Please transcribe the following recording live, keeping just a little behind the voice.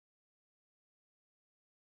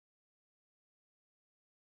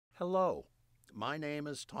Hello, my name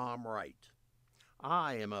is Tom Wright.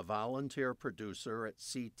 I am a volunteer producer at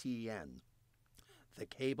CTN, the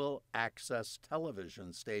cable access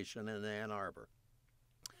television station in Ann Arbor.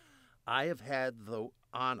 I have had the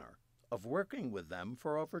honor of working with them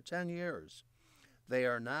for over 10 years. They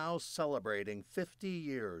are now celebrating 50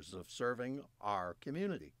 years of serving our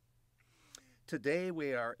community. Today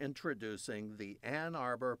we are introducing the Ann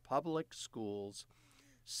Arbor Public Schools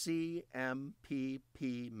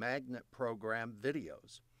CMPP Magnet Program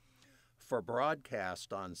videos for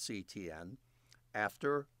broadcast on CTN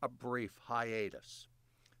after a brief hiatus.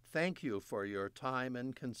 Thank you for your time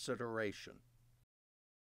and consideration.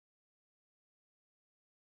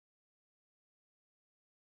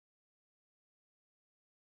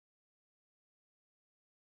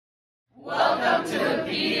 Welcome to the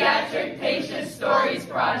Pediatric Patient Stories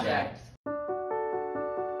Project.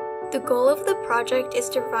 The goal of the project is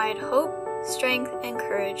to provide hope, strength, and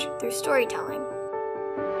courage through storytelling.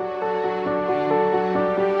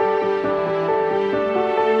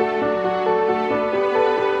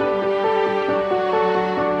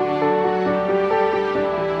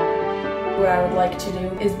 What I would like to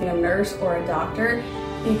do is be a nurse or a doctor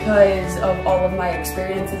because of all of my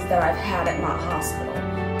experiences that I've had at my hospital.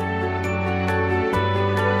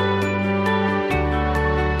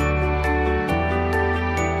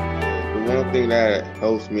 One thing that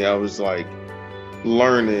helps me, I was like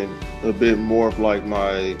learning a bit more of like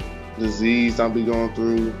my disease I'll be going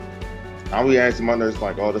through. I'll be asking my nurse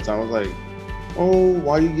like all the time, I was like, oh,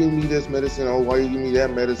 why you giving me this medicine? Oh, why you giving me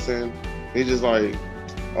that medicine? It's just like,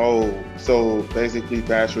 oh, so basically,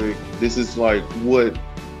 Patrick, this is like what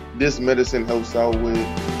this medicine helps out with.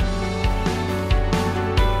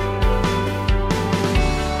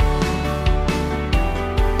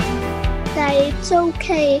 That it's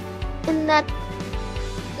okay and that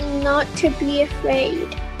not to be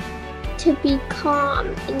afraid, to be calm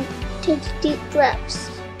and take deep breaths.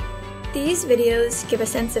 These videos give a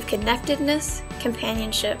sense of connectedness,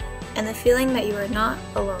 companionship, and the feeling that you are not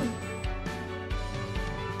alone.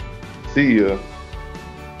 See ya.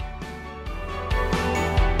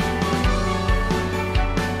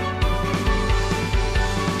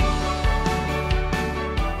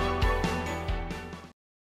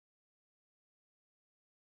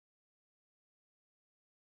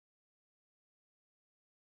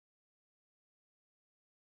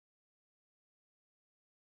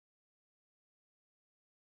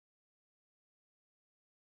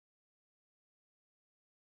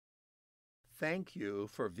 Thank you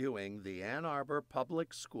for viewing the Ann Arbor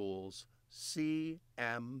Public Schools CMPP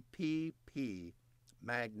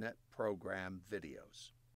Magnet Program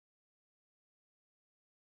videos.